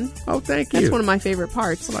you, Ron. Oh, thank you. That's one of my favorite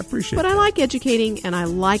parts. Well, I appreciate But that. I like educating, and I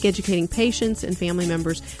like educating patients and family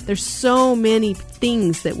members. There's so many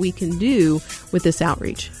things that we can do with this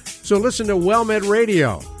outreach. So listen to WellMed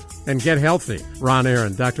Radio and get healthy. Ron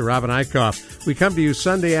Aaron, Dr. Robin Eichhoff. We come to you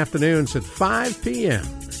Sunday afternoons at 5 p.m.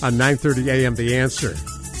 on 9:30 a.m. The Answer.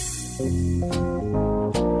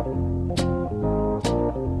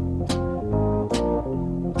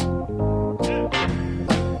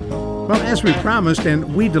 Well, as we promised,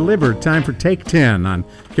 and we delivered, time for Take 10 on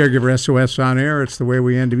Caregiver SOS On Air. It's the way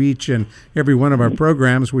we end each and every one of our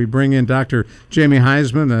programs. We bring in Dr. Jamie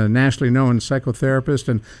Heisman, a nationally known psychotherapist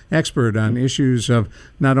and expert on issues of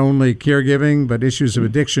not only caregiving, but issues of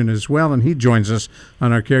addiction as well. And he joins us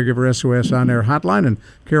on our Caregiver SOS On Air hotline. And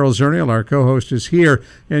Carol Zernial, our co-host, is here.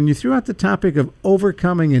 And you threw out the topic of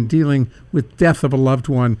overcoming and dealing with death of a loved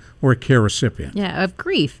one or a care recipient. Yeah, of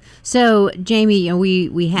grief. So, Jamie,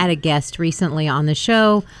 we had a guest recently on the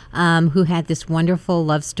show who had this wonderful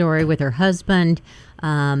love story with her husband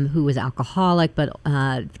who was alcoholic but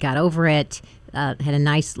got over it, had a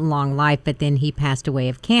nice long life, but then he passed away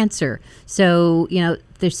of cancer. So,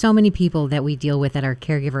 there's so many people that we deal with at our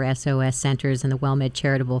Caregiver SOS centers and the WellMed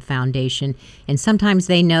Charitable Foundation, and sometimes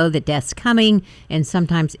they know that death's coming, and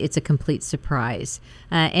sometimes it's a complete surprise.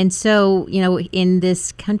 And so, in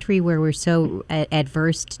this country where we're so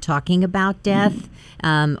adverse to talking about death,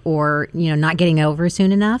 or not getting over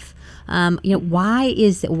soon enough, why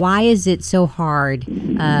is it so hard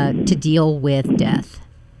to deal with death?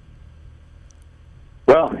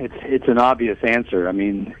 Well, it's an obvious answer. I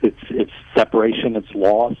mean, it's separation, it's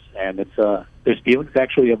loss, and there's feelings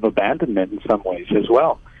actually of abandonment in some ways as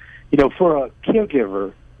well. For a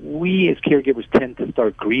caregiver, we as caregivers tend to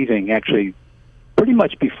start grieving actually pretty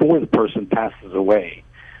much before the person passes away.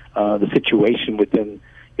 The situation within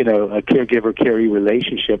a caregiver-caree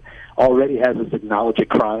relationship already has us acknowledge a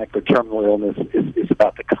chronic or terminal illness is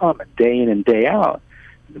about to come, and day in and day out,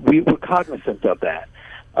 we're cognizant of that.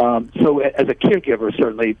 So as a caregiver,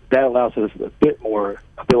 certainly that allows us a bit more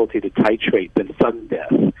ability to titrate than sudden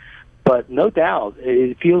death. But no doubt,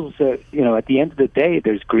 it feels, at the end of the day,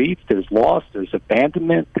 there's grief, there's loss, there's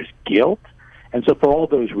abandonment, there's guilt. And so for all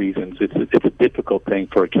those reasons, it's a difficult thing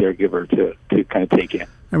for a caregiver to kind of take in.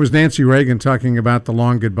 That was Nancy Reagan talking about the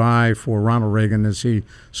long goodbye for Ronald Reagan as he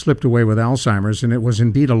slipped away with Alzheimer's, and it was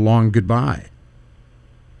indeed a long goodbye.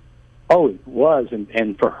 Oh, it was,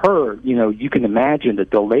 and for her, you can imagine the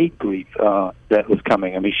delayed grief that was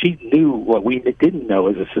coming. I mean, she knew what we didn't know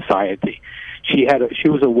as a society. She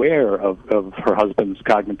was aware of her husband's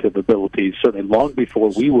cognitive abilities, certainly long before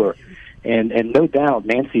we were, and no doubt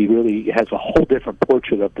Nancy really has a whole different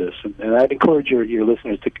portrait of this. And I'd encourage your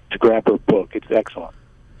listeners to grab her book. It's excellent.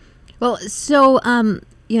 Well, so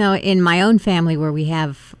in my own family where we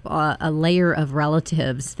have a layer of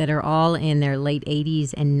relatives that are all in their late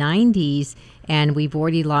 80s and 90s, and we've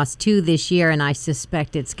already lost 2 this year, and I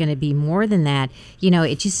suspect it's going to be more than that.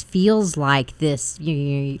 It just feels like this.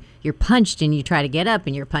 You're punched and you try to get up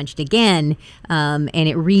and you're punched again, and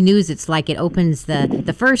it renews. It's like it opens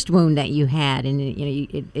the first wound that you had, and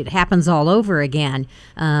it happens all over again.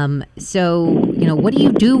 So what do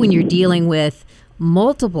you do when you're dealing with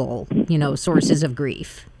multiple sources of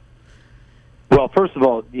grief? Well, first of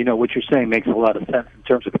all, what you're saying makes a lot of sense in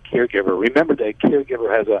terms of a caregiver. Remember that a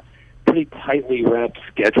caregiver has a pretty tightly wrapped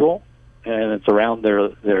schedule, and it's around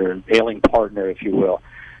their ailing partner, if you will.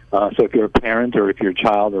 So if you're a parent or if you're a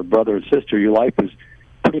child or brother or sister, your life is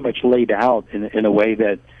pretty much laid out in a way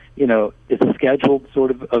that, it's a scheduled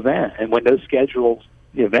sort of event. And when those scheduled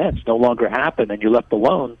events no longer happen and you're left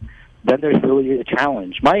alone, then there's really a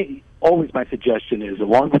challenge. My suggestion is,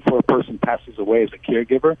 long before a person passes away as a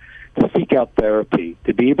caregiver, to seek out therapy,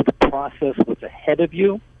 to be able to process what's ahead of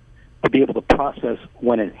you, to be able to process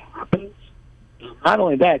when it happens. Not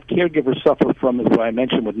only that, caregivers suffer from, as I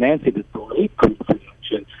mentioned with Nancy, this delayed grief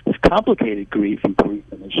reaction, this complicated grief and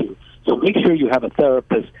bereavement issue. So make sure you have a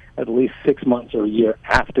therapist at least 6 months or a year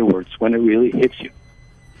afterwards when it really hits you.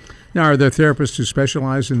 Now, are there therapists who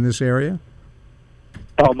specialize in this area?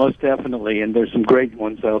 Oh, most definitely, and there's some great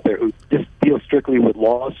ones out there who just deal strictly with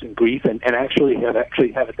loss and grief, and actually have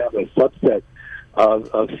it down to a subset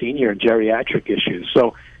of senior and geriatric issues.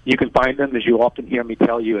 So you can find them, as you often hear me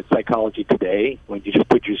tell you, at Psychology Today, when you just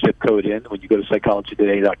put your zip code in, when you go to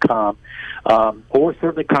psychologytoday.com, or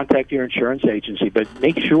certainly contact your insurance agency, but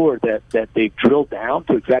make sure that they've drilled down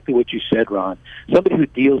to exactly what you said, Ron. Somebody who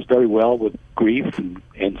deals very well with grief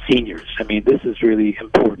and seniors. I mean, this is really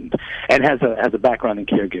important, and has a background in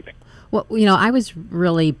caregiving. Well, I was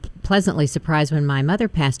really pleasantly surprised when my mother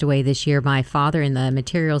passed away this year. My father, and the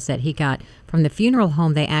materials that he got from the funeral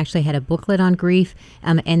home, they actually had a booklet on grief,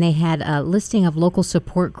 and they had a listing of local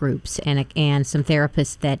support groups and some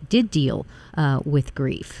therapists that did deal with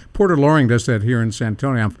grief. Porter Loring does that here in San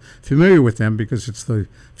Antonio. I'm familiar with them because it's the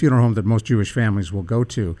funeral home that most Jewish families will go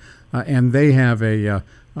to, and they have a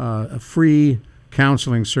free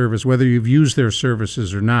counseling service, whether you've used their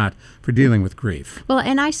services or not, for dealing with grief. Well,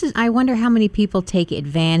 and I wonder how many people take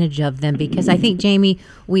advantage of them, because I think, Jamie,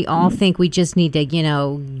 we all think we just need to,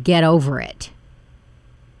 get over it.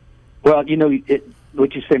 Well,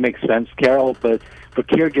 what you say makes sense, Carol, but for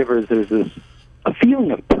caregivers, there's a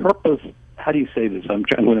feeling of purpose. How do you say this? I'm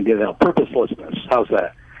going to get it out. Purposelessness. How's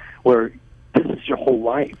that? Where this is your whole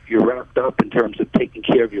life. You're wrapped up in terms of taking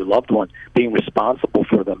care of your loved one, being responsible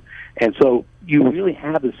for them. And so you really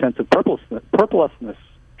have a sense of purposelessness.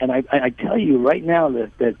 And I tell you right now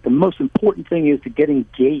that the most important thing is to get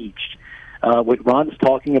engaged. What Ron's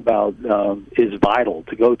talking about is vital,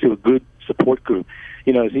 to go to a good support group.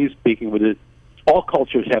 As he's speaking with it, all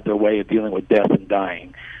cultures have their way of dealing with death and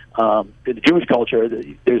dying. In the Jewish culture,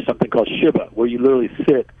 there's something called Shiva, where you literally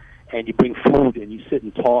sit and you bring food and you sit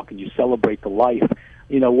and talk and you celebrate the life.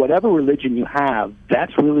 Whatever religion you have,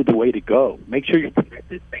 that's really the way to go. Make sure you're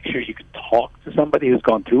connected. Make sure you can talk to somebody who's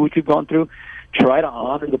gone through what you've gone through. Try to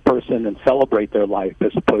honor the person and celebrate their life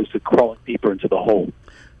as opposed to crawling deeper into the hole.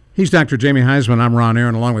 He's Dr. Jamie Heisman. I'm Ron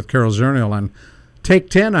Aaron, along with Carol Zernial on Take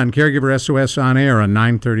 10 on Caregiver SOS on air on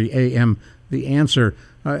 9:30 a.m. The Answer.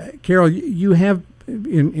 Carol, you have,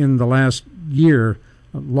 in the last year,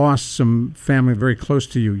 lost some family very close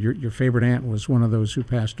to you. Your favorite aunt was one of those who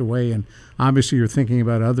passed away, and obviously you're thinking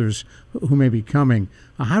about others who may be coming.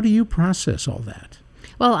 How do you process all that?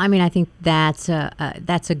 Well, I think that's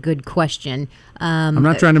a good question. I'm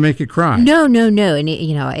not trying to make you cry. No, and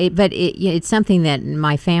it's something that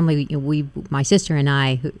my family, my sister and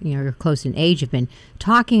I, who are close in age, have been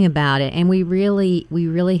talking about it, and we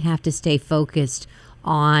really have to stay focused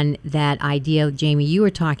on that idea, Jamie, you were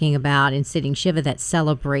talking about in Sitting Shiva, that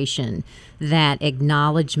celebration, that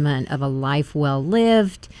acknowledgement of a life well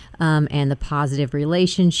lived, and the positive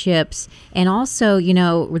relationships, and also,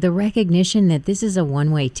 the recognition that this is a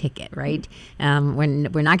one-way ticket, right?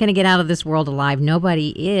 We're not going to get out of this world alive. Nobody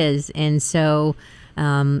is. And so,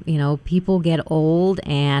 people get old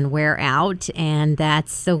and wear out, and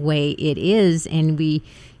that's the way it is. And we,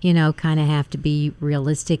 kind of have to be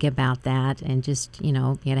realistic about that, and just, you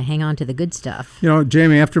got to hang on to the good stuff.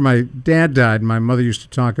 Jamie, after my dad died, my mother used to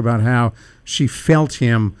talk about how she felt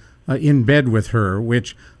him in bed with her,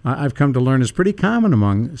 which I've come to learn is pretty common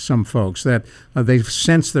among some folks, that they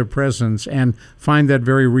sense their presence and find that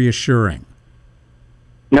very reassuring.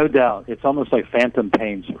 No doubt. It's almost like phantom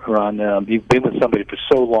pains, Ron. You've been with somebody for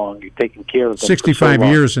so long. You've taken care of them 65 for so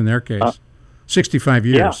long. years in their case. 65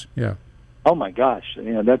 years, yeah. Oh my gosh,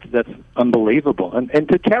 that's unbelievable. And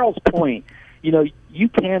to Carol's point, you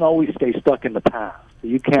can't always stay stuck in the past.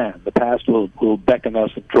 You can. The past will beckon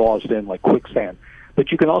us and draw us in like quicksand. But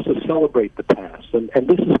you can also celebrate the past. And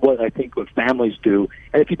this is what I think what families do.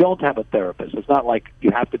 And if you don't have a therapist, it's not like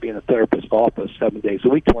you have to be in a therapist's office 7 days a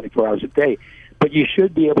week, 24 hours a day. But you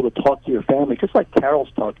should be able to talk to your family, just like Carol's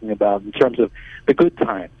talking about, in terms of the good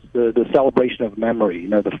times, the celebration of memory,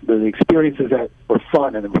 the experiences that were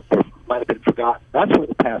fun and might have been forgotten. That's where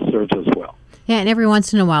the past serves us well. Yeah, and every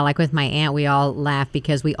once in a while, like with my aunt, we all laugh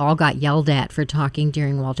because we all got yelled at for talking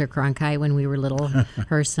during Walter Cronkite when we were little.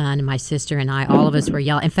 Her son and my sister and I, all of us were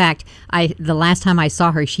yelled. In fact, the last time I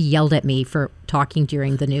saw her, she yelled at me for talking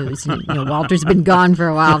during the news. And, Walter's been gone for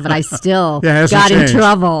a while, but I still got in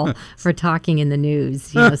trouble for talking in the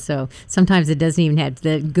news. So sometimes it doesn't even have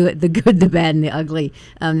the good, the bad, and the ugly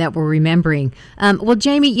that we're remembering. Well,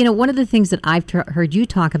 Jamie, one of the things that I've heard you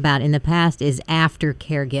talk about in the past is after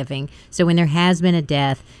caregiving. So when there has been a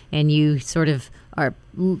death and you sort of are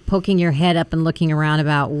poking your head up and looking around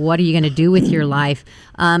about what are you going to do with your life,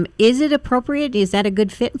 is it appropriate? Is that a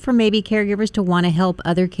good fit for maybe caregivers to want to help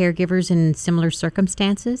other caregivers in similar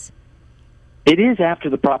circumstances? It is after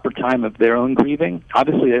the proper time of their own grieving.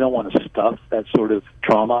 Obviously, they don't want to stuff that sort of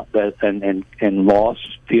trauma and loss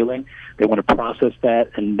feeling. They want to process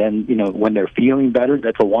that, and then, when they're feeling better,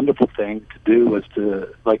 that's a wonderful thing to do, is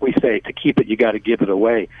to, like we say, to keep it, you got to give it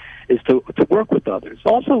away, is to work with others.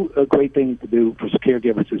 Also, a great thing to do for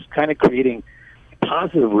caregivers is kind of creating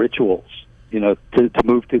positive rituals, to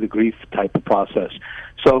move through the grief type of process.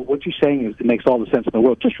 So what you're saying is, it makes all the sense in the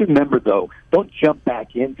world. Just remember, though, don't jump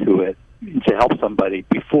back into it to help somebody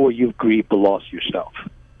before you've grieved the loss yourself.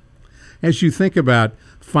 As you think about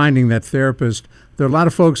finding that therapist, there are a lot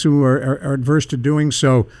of folks who are adverse to doing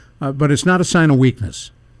so, but it's not a sign of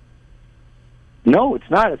weakness. No, it's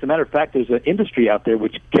not. As a matter of fact, there's an industry out there,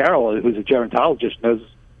 which Carol, who's a gerontologist, knows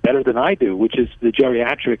better than I do, which is the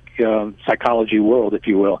geriatric psychology world, if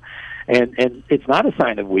you will. And it's not a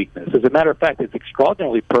sign of weakness. As a matter of fact, it's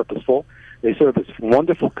extraordinarily purposeful. They serve as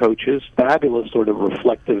wonderful coaches, fabulous sort of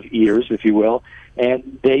reflective ears, if you will,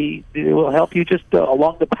 and they will help you just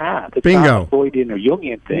along the path. It's Bingo. Not a Freudian or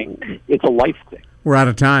Jungian thing. It's a life thing. We're out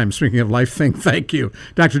of time. Speaking of life thing, thank you.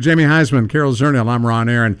 Dr. Jamie Heisman, Carol Zernial, I'm Ron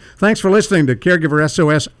Aaron. Thanks for listening to Caregiver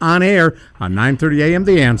SOS On Air on 9:30 a.m.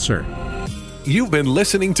 The Answer. You've been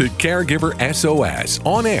listening to Caregiver SOS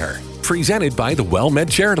On Air, presented by the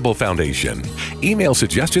WellMed Charitable Foundation. Email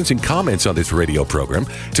suggestions and comments on this radio program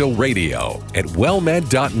to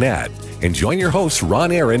radio@wellmed.net. And join your hosts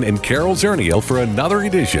Ron Aaron and Carol Zernial for another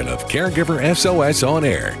edition of Caregiver SOS On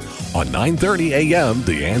Air on 9:30 a.m.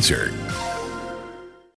 The Answer.